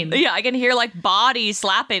scene. Yeah, I can hear like bodies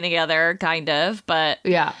slapping together, kind of, but...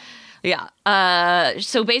 Yeah. Yeah.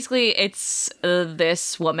 So basically, it's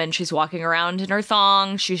this woman. She's walking around in her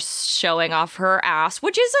thong. She's showing off her ass,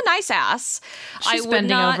 which is a nice ass. She's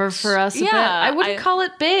bending over for us a bit. I wouldn't call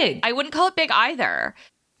it big. I wouldn't call it big either.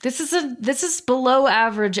 This is below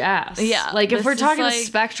average ass. Yeah, Like if this we're is talking like- a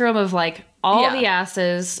spectrum of like all Yeah. the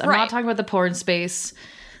asses, I'm Right. not talking about the porn space.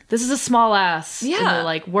 This is a small ass in Yeah. the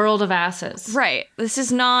like world of asses. Right. This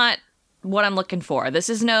is not what I'm looking for. This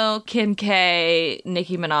is no Kim K,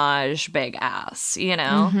 Nicki Minaj big ass, you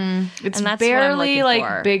know? Mm-hmm. It's And that's what I'm barely looking like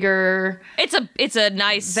for. bigger It's a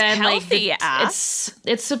nice, than healthy like ass.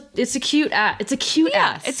 It's a cute ass. It's a cute Yeah,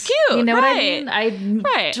 ass. it's cute, You know what I right. mean? I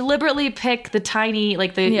Right. deliberately pick the tiny,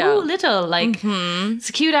 like the Yeah. little, like it's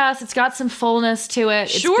a cute ass. It's got some fullness to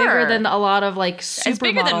it. It's Sure. bigger than a lot of like It's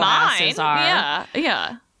bigger than supermodel mine. asses are.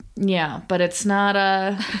 Yeah. Yeah, but it's not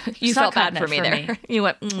You it's felt not bad for cutting me it there. You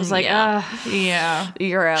went, I was like, yeah.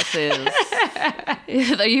 your ass is.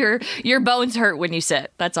 your bones hurt when you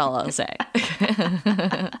sit. That's all I'll say.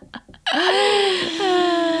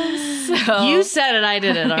 You said it, I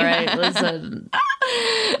didn't. All right, listen.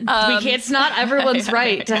 It's not everyone's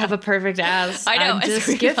right to have a perfect ass. I know, I'm it's just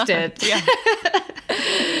really gifted. not. Yeah.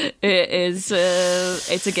 it's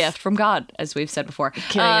a gift from God, as we've said before.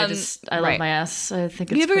 Kidding, I love my ass. I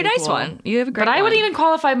think it's you have a pretty nice cool. one. You have a great But I one. wouldn't even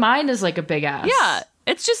qualify mine as like a big ass. Yeah,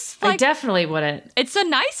 it's just like I definitely wouldn't. it's a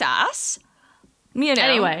nice ass. You know.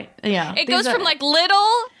 Anyway, yeah. It goes from like little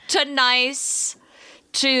to nice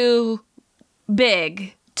to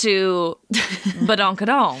big to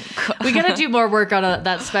badonkadonk. We gotta do more work on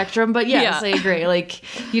that spectrum, but yes, Yeah. I agree. Like,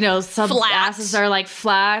 some Flat. asses are like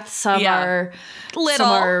flat, some Yeah. are Little.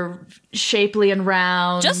 some are shapely and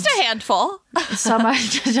round. Just a handful. some are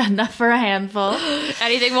just enough for a handful.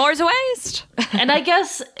 Anything more is a waste. And I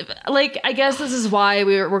guess this is why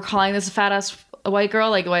we're calling this a fat ass white girl,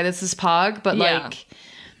 like why this is Pog, but Yeah. like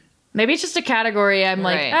maybe it's just a category I'm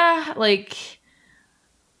Right. like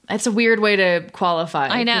it's a weird way to qualify.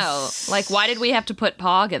 I know. 'cause- Like, why did we have to put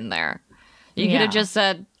Pog in there? You could Yeah. have just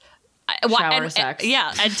said Shower sex.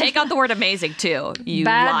 yeah, and take out the word amazing too. You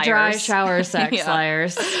bad liars. dry shower sex, Yeah.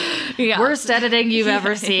 liars. Yeah. Worst editing you've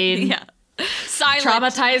ever seen. Yeah. Silent,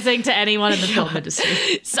 Traumatizing to anyone in the film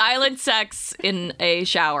industry. silent sex in a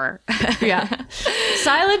shower. Yeah.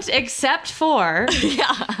 Silent except for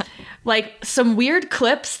like some weird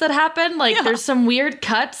clips that happen. Like there's some weird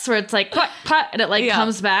cuts where it's like cut, cut, and it like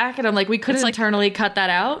comes back, and I'm like, we could internally cut that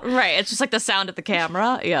out. Right. It's just like the sound of the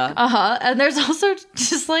camera. Yeah. And there's also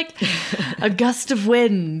just like a gust of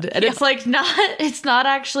wind, and it's like it's not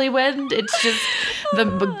actually wind. It's just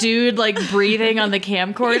the dude like breathing on the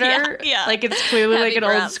camcorder. Yeah. Like it's clearly Heavy like an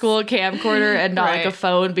breaths. old school camcorder and not like a Right.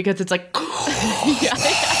 phone, because it's like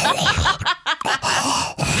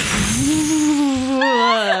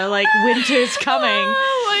like winter's coming.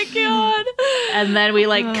 Oh my god. And then we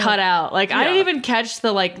like cut out. Like I didn't even catch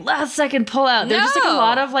the like last second pull out. There's just like a No.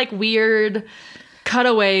 lot of like weird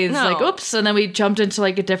cutaways, No. like oops, and then we jumped into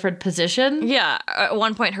like a different position. Yeah, at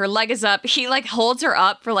one point her leg is up. He like holds her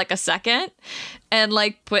up for like a second, and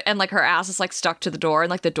like her ass is like stuck to the door, and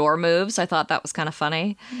like the door moves. I thought that was kind of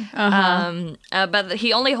funny. But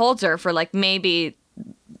he only holds her for like maybe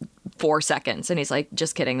 4 seconds, and he's like,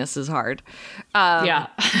 "Just kidding, this is hard." Yeah.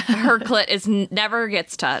 Her clit never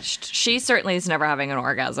gets touched. She certainly is never having an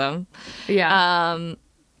orgasm. Yeah.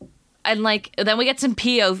 And like then we get some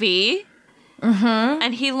POV.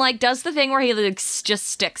 And he like does the thing where he like just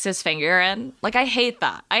sticks his finger in. Like I hate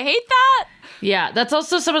that. Yeah. That's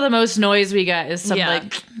also some of the most noise we get is some Yeah.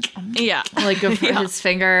 like of his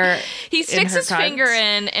finger. He sticks her his cunt. finger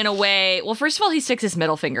in a way. Well, first of all, he sticks his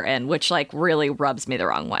middle finger in, which like really rubs me the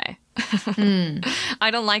wrong way. I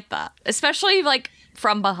don't like that, especially like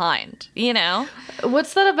from behind. You know,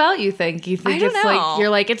 What's that about, you think? You think I don't it's know. like you're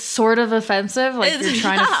like it's sort of offensive, like you're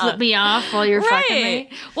trying to flip me off while you're fucking me?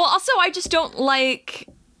 Well, also, I just don't like.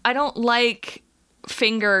 I don't like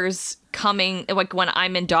fingers coming like when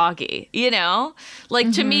I'm in doggy, you know?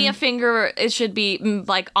 Like to me a finger it should be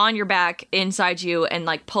like on your back inside you and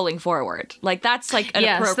like pulling forward. Like that's like an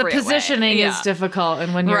Yes, the appropriate positioning way. is difficult,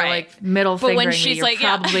 and when you're Right. like middle But when fingering me, she's you're like,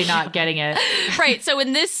 yeah. probably not getting it. Right. So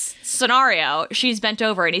in this scenario, she's bent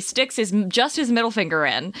over and he sticks his middle finger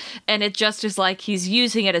in, and it just is like he's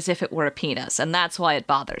using it as if it were a penis, and that's why it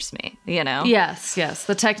bothers me, you know? Yes,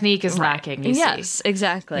 the technique is lacking. You Yes, see.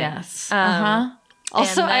 exactly. Yes. and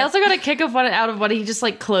Also, I that- also got a kick of out of when he just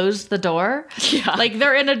like closed the door. Yeah. Like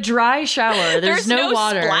they're in a dry shower. There's no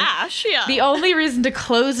water. Splash. Yeah. The only reason to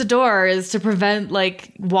close a door is to prevent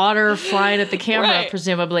like water flying at the camera, Right.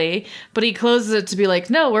 presumably. But he closes it to be like,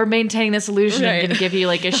 no, we're maintaining this illusion. I'm Right. going to give you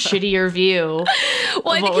like a shittier view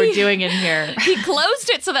Well, I of what think we're doing in here. He closed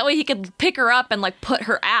it so that way he could pick her up and like put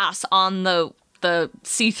her ass on the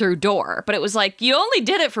see-through door. But it was like, you only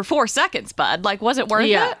did it for 4 seconds, bud. Like, was it worth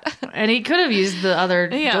Yeah. it? And he could have used the other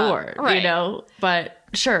Yeah, door, you right. know? But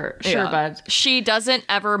sure, Yeah. bud. She doesn't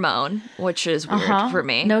ever moan, which is weird for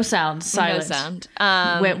me. No sound, silent. No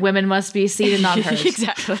sound. Women must be seated on hers.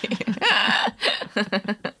 Exactly.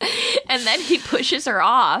 And then he pushes her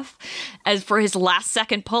off as for his last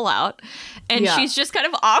second pullout, and Yeah. she's just kind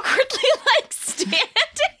of awkwardly like standing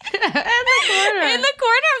in the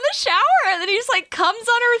corner of the shower, and then he just like comes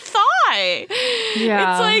on her thigh.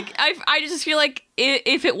 Yeah. It's like I just feel like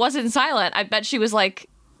if it wasn't silent, I bet she was like,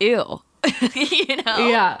 ew. You know?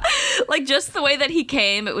 Yeah. Like just the way that he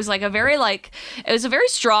came, it was like it was a very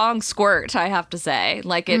strong squirt, I have to say.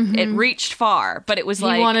 Like it reached far, but it was He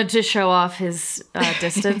like wanted to show off his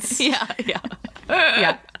distance. yeah.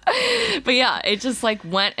 Yeah. But yeah, it just like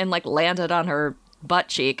went and like landed on her butt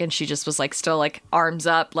cheek, and she just was like still like arms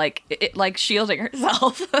up, like like shielding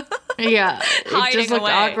herself. Yeah. It Hiding just looked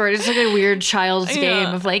away. awkward. It's like a weird child's Yeah.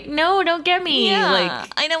 game of like, no, don't get me. Yeah,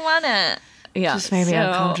 Like, I don't want to. Yeah. Just made me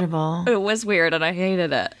uncomfortable. It was weird and I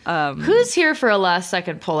hated it. Who's here for a last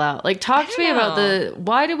second pullout? Like, talk to me about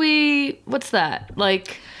what's that?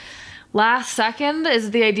 Like, last second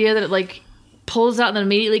is the idea that it, like, pulls out and then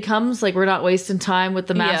immediately comes. Like, we're not wasting time with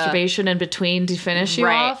the masturbation in between to finish you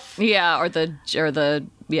off. Yeah, or the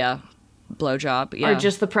blowjob. Yeah. Or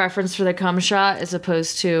just the preference for the cum shot as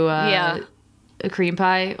opposed to a cream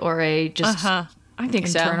pie or a just I think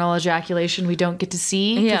internal ejaculation we don't get to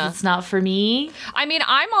see because it's not for me. I mean,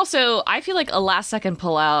 I feel like a last second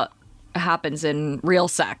pullout happens in real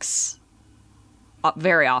sex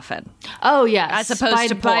very often. Oh, yes. As opposed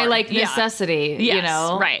to porn. By like necessity, you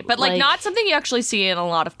know? Right. But like not something you actually see in a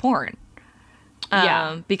lot of porn.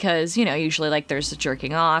 Because, you know, usually like there's a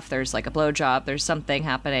jerking off, there's like a blowjob, there's something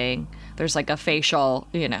happening, there's like a facial,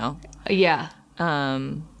 you know. Yeah.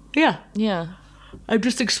 Yeah. I'm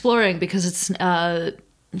just exploring because it's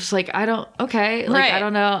like, I don't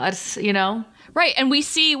know. You know. Right. And we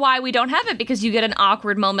see why we don't have it because you get an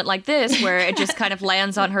awkward moment like this where it just kind of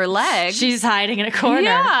lands on her leg. She's hiding in a corner.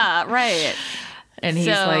 Yeah. Right. And he's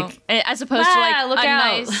like, as opposed to like look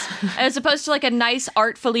out. as opposed to like a nice,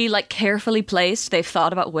 artfully, like carefully placed. They've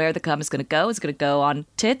thought about where the cum is going to go. Is it going to go on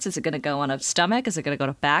tits? Is it going to go on a stomach? Is it going to go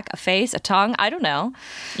to back, a face, a tongue? I don't know.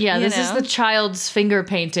 Yeah, this is the child's finger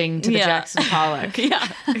painting to the Jackson Pollock. Yeah,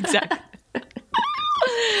 exactly.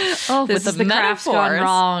 This is the craft's gone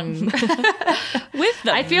wrong. With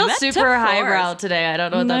the I feel super highbrow today. I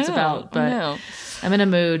don't know what that's about, but I'm in a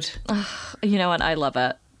mood. You know what? I love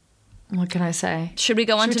it. What can I say? Should we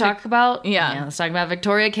go on to talk about? Yeah, let's talk about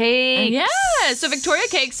Victoria Cakes. Yeah, so Victoria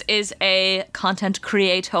Cakes is a content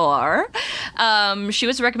creator. She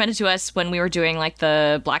was recommended to us when we were doing like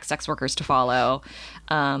the Black sex workers to follow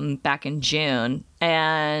back in June,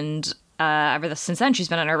 and ever since then she's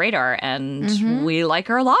been on our radar, and we like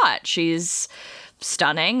her a lot. She's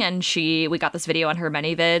stunning, and we got this video on her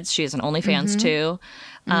ManyVids. She has an OnlyFans too.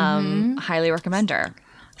 Highly recommend her.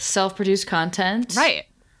 Self-produced content, right?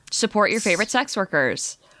 Support your favorite sex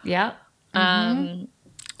workers. Yeah.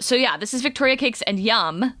 So yeah, this is Victoria Cakes and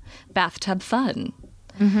Yum Bathtub Fun.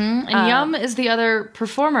 And Yum is the other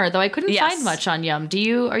performer, though I couldn't find much on Yum. Are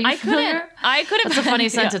you familiar? I couldn't. That's a funny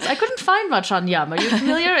sentence. I couldn't find much on Yum. Are you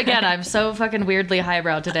familiar? Again, I'm so fucking weirdly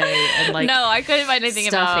highbrow today. And like, no, I couldn't find anything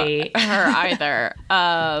stuffy. about her either.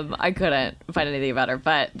 I couldn't find anything about her.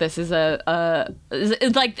 But this is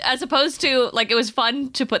it's like, as opposed to, like, it was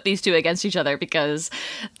fun to put these two against each other because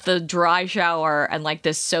the dry shower and like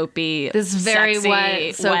this very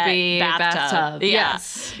wet, soapy bathtub.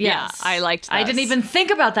 Yes. Yeah, I liked this. I didn't even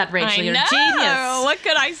think about that, Rachel. You're a genius. What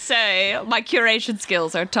could I say? My curation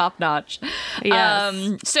skills are top notch.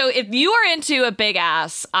 Yes. So if you are into a big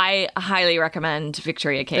ass, I highly recommend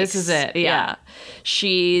Victoria Cakes. This is it. Yeah.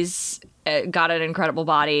 She's got an incredible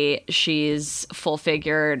body. She's full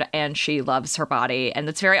figured and she loves her body. And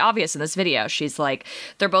it's very obvious in this video. She's like,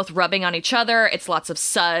 they're both rubbing on each other. It's lots of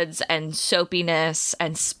suds and soapiness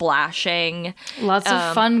and splashing. Lots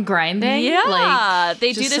of fun grinding. Yeah. Like,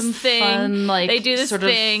 they do this thing. Fun, like, they do this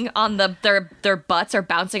thing on their butts are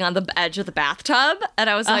bouncing on the edge of the bathtub.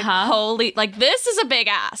 And I was like, holy, like, this is a big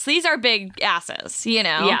ass. These are big asses, you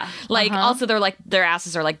know? Yeah. Like, also their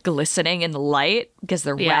asses are like glistening in the light because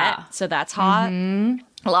they're wet. So that's hot.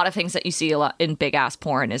 A lot of things that you see a lot in big ass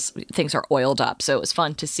porn is things are oiled up. So it was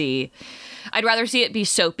fun to see. I'd rather see it be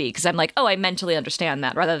soapy because I'm like, oh, I mentally understand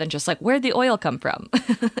that rather than just like, where'd the oil come from?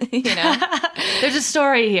 You know? There's a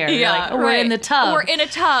story here. Yeah, like, we're in the tub. We're in a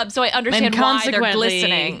tub, so I understand why they're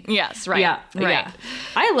glistening. Yes, right. Yeah, right. Yeah.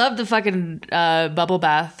 I love the fucking bubble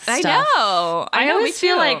bath stuff. I know. Always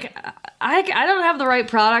feel like I don't have the right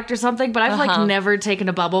product or something, but I've like never taken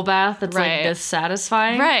a bubble bath that's like this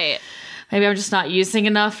satisfying. Right. Maybe I'm just not using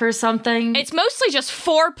enough or something. It's mostly just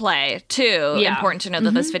foreplay, too. Yeah. Important to know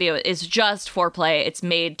that this video is just foreplay. It's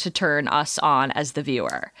made to turn us on as the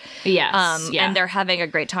viewer. Yes. And they're having a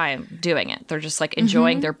great time doing it. They're just like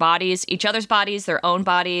enjoying their bodies, each other's bodies, their own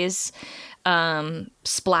bodies,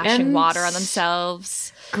 splashing water on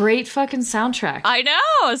themselves. Great fucking soundtrack. I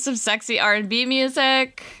know. Some sexy R&B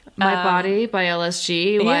music. My Body by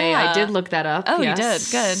LSG. Why I did look that up. Oh, yes.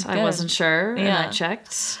 You did. Good. I wasn't sure, and I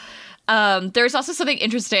checked. There's also something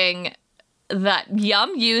interesting that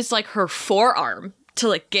Yum used like her forearm to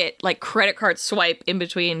like get like credit card swipe in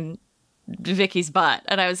between Vicky's butt.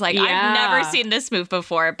 And I was like, Yeah. I've never seen this move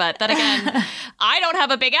before. But then again, I don't have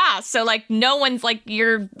a big ass. So like no one's like,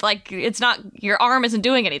 it's not, your arm isn't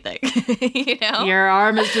doing anything. You know? Your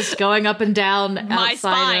arm is just going up and down My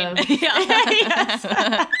spine. outside of...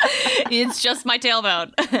 Yeah. It's just my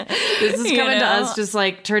tailbone. This is coming to us, just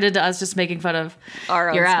like turned into us just making fun of Our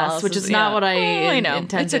own your small ass, which is asses, not yeah. what I know.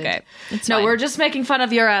 intended. It's okay. It's no, fine. we're just making fun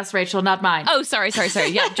of your ass, Rachel, not mine. Oh, sorry.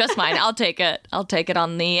 Yeah, just mine. I'll take it. I'll take it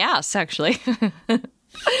on the ass, actually.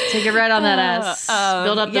 Take it right on that ass.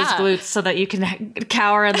 Build up those yeah. glutes so that you can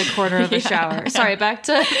cower in the corner of the shower. Sorry, back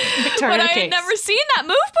to Victoria But I had Cakes. never seen that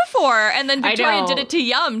move before. And then Victoria know. did it to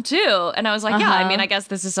Yum, too. And I was like, yeah, I Uh-huh. mean, I guess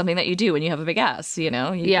this is something that you do when you have a big ass, you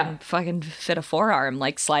know? You Yeah. can fucking fit a forearm,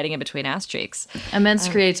 like, sliding in between ass cheeks. Immense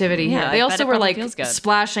creativity yeah, here. I They bet also it were probably like feels good.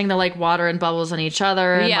 splashing the like water and bubbles on each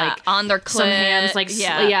other. And, Yeah, like, on their clit. some hands like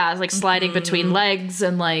yeah. like sliding between legs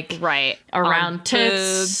and like Right. around On tits.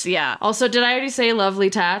 boobs, yeah. Also, did I already say lovely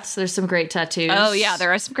tats? There's some great tattoos. Oh, yeah,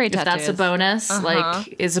 there are some great If tattoos. that's a bonus,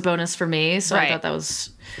 like is a bonus for me. So Right. I thought that was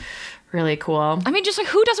really cool. I mean, just like,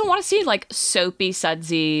 who doesn't want to see, like, soapy,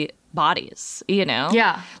 sudsy bodies, you know?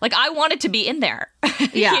 Yeah. Like, I wanted to be in there.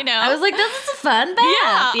 Yeah, You know? I was like, this is a fun bath.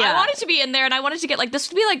 Yeah, I wanted to be in there, and I wanted to get like this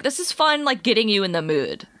is fun, like getting you in the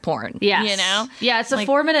mood porn. Yes. You know? Yeah, it's a Like-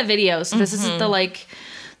 4-minute video, so this isn't the like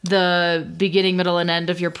the beginning, middle, and end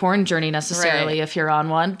of your porn journey necessarily Right. if you're on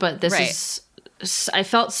one. But this Right. is, I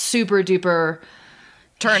felt super duper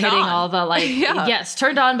Turned hitting on. all the like, Yeah. yes,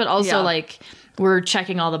 turned on, but also Yeah. like we're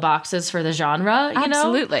checking all the boxes for the genre. You know?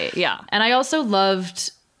 Absolutely. Yeah. And I also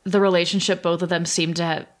loved the relationship both of them seemed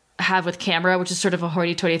to have with camera, which is sort of a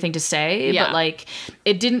hoity-toity thing to say, Yeah. but like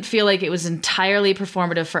it didn't feel like it was entirely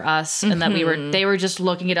performative for us and that they were just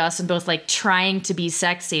looking at us and both like trying to be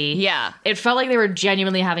sexy. Yeah. It felt like they were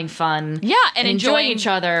genuinely having fun. Yeah, and enjoying enjoying- each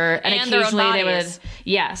other. And and their own occasionally they would, bodies.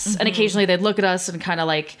 yes. And occasionally they'd look at us and kind of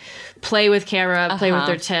like play with camera, play with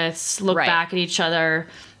their tits, look Right. back at each other.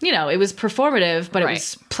 You know, it was performative, but Right. it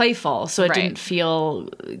was playful. So it Right. didn't feel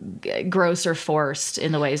gross or forced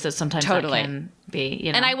in the ways that sometimes Totally. that can be,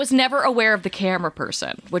 you know. And I was never aware of the camera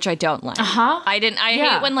person, which I don't like. I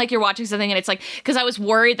Yeah. hate when like you're watching something and it's like, because I was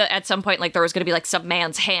worried that at some point like there was going to be like some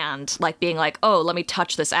man's hand like being like, oh, let me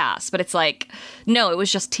touch this ass. But it's like, no, it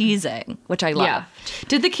was just teasing, which I love. yeah.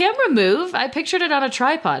 Did the camera move? I pictured it on a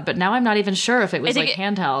tripod, but now I'm not even sure if it was think like it-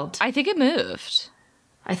 handheld. I think it moved.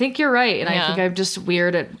 I think you're right. And I Yeah. think I'm just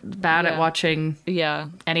bad at watching Yeah.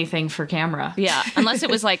 anything for camera. Yeah. Unless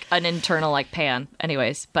it was like an internal like pan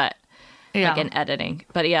anyways, but Yeah. like in editing.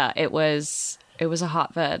 But yeah, it was a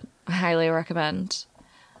hot vid. I highly recommend.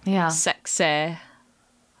 Yeah. Sexy.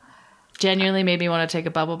 Genuinely made me want to take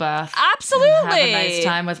a bubble bath. Absolutely. Have a nice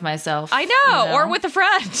time with myself. I know, you know? or with a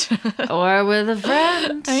friend. Or with a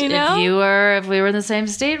friend. I know. If we were in the same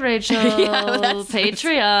state, Rachel.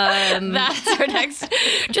 Patreon. That's our next.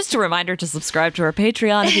 Just a reminder to subscribe to our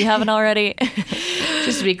Patreon if you haven't already.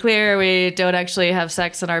 Just to be clear, we don't actually have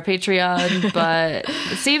sex on our Patreon, but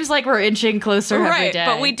it seems like we're inching closer every day.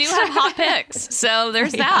 But we do have hot pics, so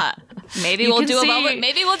there's that. Maybe You we'll can do see-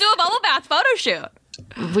 maybe we'll do a bubble bath photo shoot.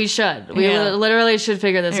 We should. We Yeah. literally should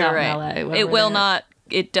figure this out You're in right. LA. when It we're will there. not.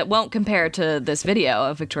 It won't compare to this video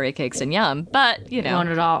of Victoria Cakes and Yum, but you know, Won't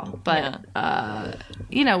at all. But,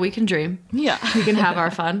 you know, we can dream. yeah, We can have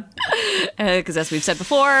our fun, because as we've said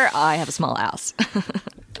before, I have a small ass.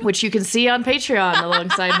 which you can see on Patreon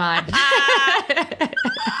alongside mine.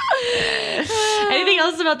 Anything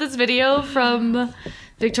else about this video from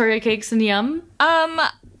Victoria Cakes and Yum?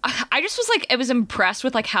 I just was like, I was impressed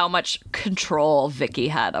with like how much control Vicky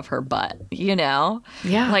had of her butt, you know?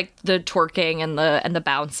 Yeah. Like the twerking and the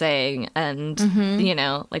bouncing and you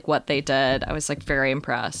know, like what they did. I was like very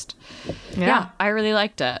impressed. Yeah, I really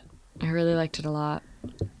liked it. I really liked it a lot.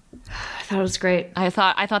 I thought it was great. I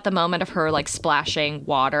thought the moment of her like splashing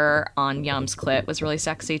water on Yum's clit was really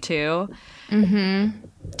sexy too.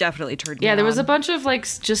 Definitely turned me Yeah, there was a on. bunch of like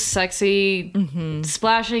just sexy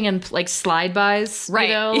splashing and like slide bys, Right.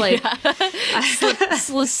 You know, like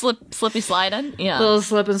slippy sliding. Yeah. little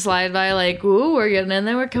slip and slide by, like, ooh, we're getting in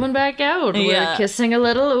there, we're coming back out, Yeah. we're kissing a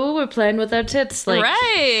little, ooh, we're playing with our tits, like.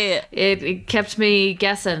 right. It kept me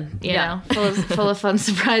guessing, you Yeah. know, full of fun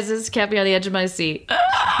surprises, kept me on the edge of my seat.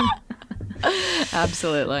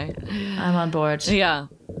 Absolutely. I'm on board. Yeah.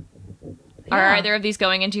 Are either of these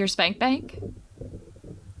going into your spank bank?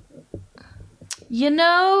 You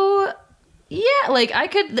know, yeah, like I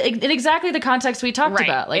could, in exactly the context we talked Right.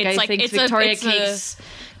 about. Like, It's I like- think it's a- Victoria it's a- Cakes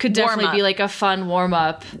could definitely Warm be up. like a fun warm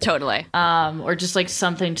up, Totally. or just like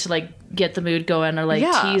something to like get the mood going or like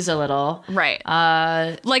Yeah. tease a little. Right.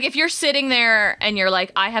 Like if you're sitting there and you're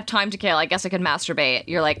like, I have time to kill, I guess I could masturbate.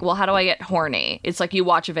 You're like, well, how do I get horny? It's like you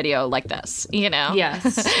watch a video like this, you know?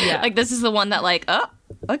 Yes. Yeah. Like this is the one that like, oh,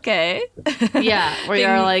 okay. Yeah, where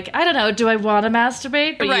you're like, I don't know, do I want to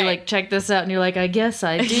masturbate? But Right. you like check this out and you're like, I guess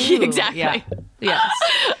I do. Exactly. Yeah. Yes.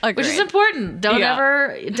 Which is Agreed. important. Don't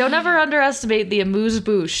ever underestimate the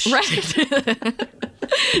amuse-bouche. Right.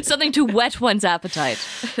 Something to whet one's appetite.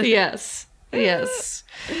 Yes. Yes.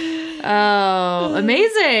 Oh,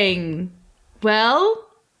 amazing. Well,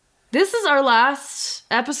 this is our last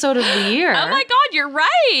episode of the year. Oh my God, you're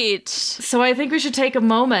right. So I think we should take a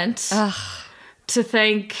moment to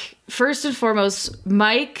thank, first and foremost,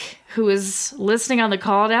 Mike, who is listening on the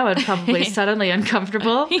call now and probably suddenly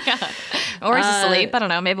uncomfortable. Yeah. Or he's asleep. I don't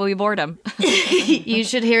know. Maybe we bored him. You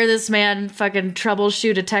should hear this man fucking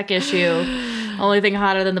troubleshoot a tech issue. Only thing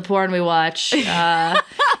hotter than the porn we watch.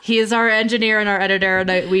 He is our engineer and our editor,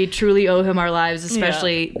 and we truly owe him our lives,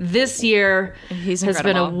 especially this year. He's has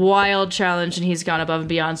been a incredible. wild challenge, and he's gone above and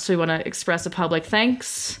beyond, so we want to express a public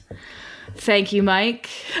thanks. Thank you, Mike.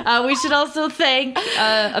 We should also thank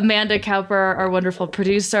Amanda Cowper, our wonderful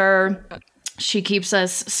producer. She keeps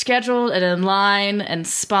us scheduled and in line and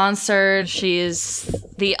sponsored. She is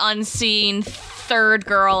the unseen third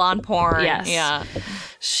girl on porn. Yes. Yeah.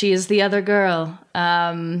 She is the other girl.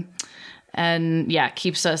 And yeah,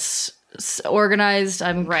 keeps us organized.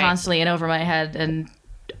 I'm Right. constantly in over my head and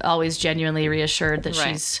always genuinely reassured that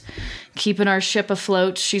Right. she's keeping our ship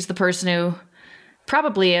afloat. She's the person who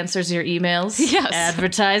probably answers your emails. Yes.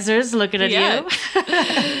 Advertisers looking at Yeah. you.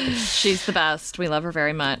 She's the best. We love her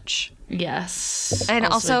very much. Yes. And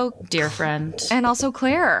also- a dear friend. And also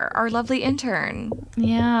Claire, our lovely intern.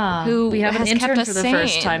 Yeah. Who we have an has kept intern us for the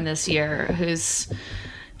first sane. time this year who's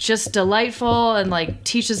just delightful and like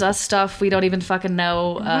teaches us stuff we don't even fucking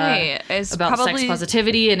know Right. Is about sex probably-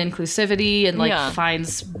 positivity and inclusivity, and like Yeah.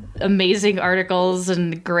 finds amazing articles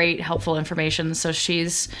and great helpful information. So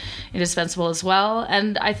she's indispensable as well.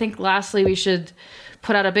 And I think lastly we should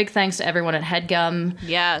put out a big thanks to everyone at HeadGum.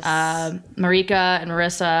 Yes. Marika and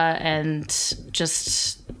Marissa and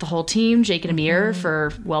just the whole team, Jake and Amir,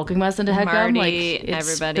 for welcoming us into HeadGum. Marty, Like, it's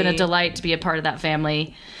everybody. been a delight to be a part of that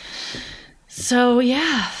family. So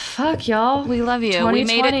yeah, fuck y'all. We love you. We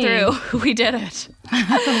made it 2020. through. We did it.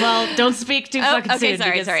 Well, don't speak too Oh, fucking okay, soon.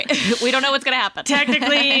 sorry, because sorry. We don't know what's going to happen.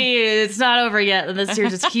 Technically, it's not over yet, and this year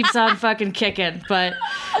just keeps on fucking kicking. But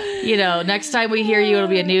you know, next time we hear you, it'll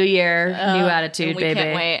be a new year, new attitude, And we baby.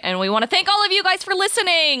 can't wait. And we want to thank all of you guys for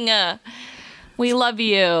listening. We love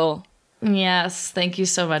you. Yes, thank you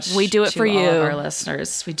so much. We do it to for all you. of our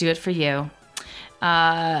listeners. We do it for you.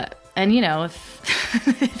 And you know,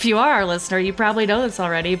 if you are our listener, you probably know this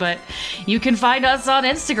already, but you can find us on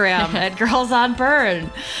Instagram at Girls on Porn.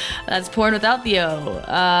 That's porn without the O.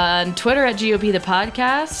 On Twitter at GOP the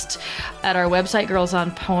podcast, at our website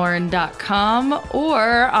girlsonporn.com,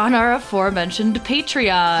 or on our aforementioned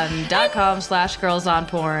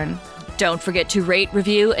patreon.com/girlsonporn. Don't forget to rate,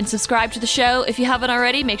 review, and subscribe to the show. If you haven't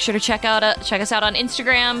already, make sure to check us out on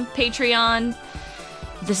Instagram, Patreon.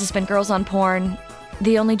 This has been Girls on Porn,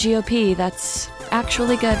 the only GOP that's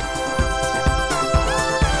actually good.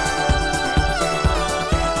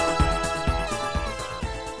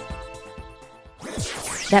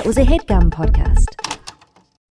 That was a HeadGum podcast.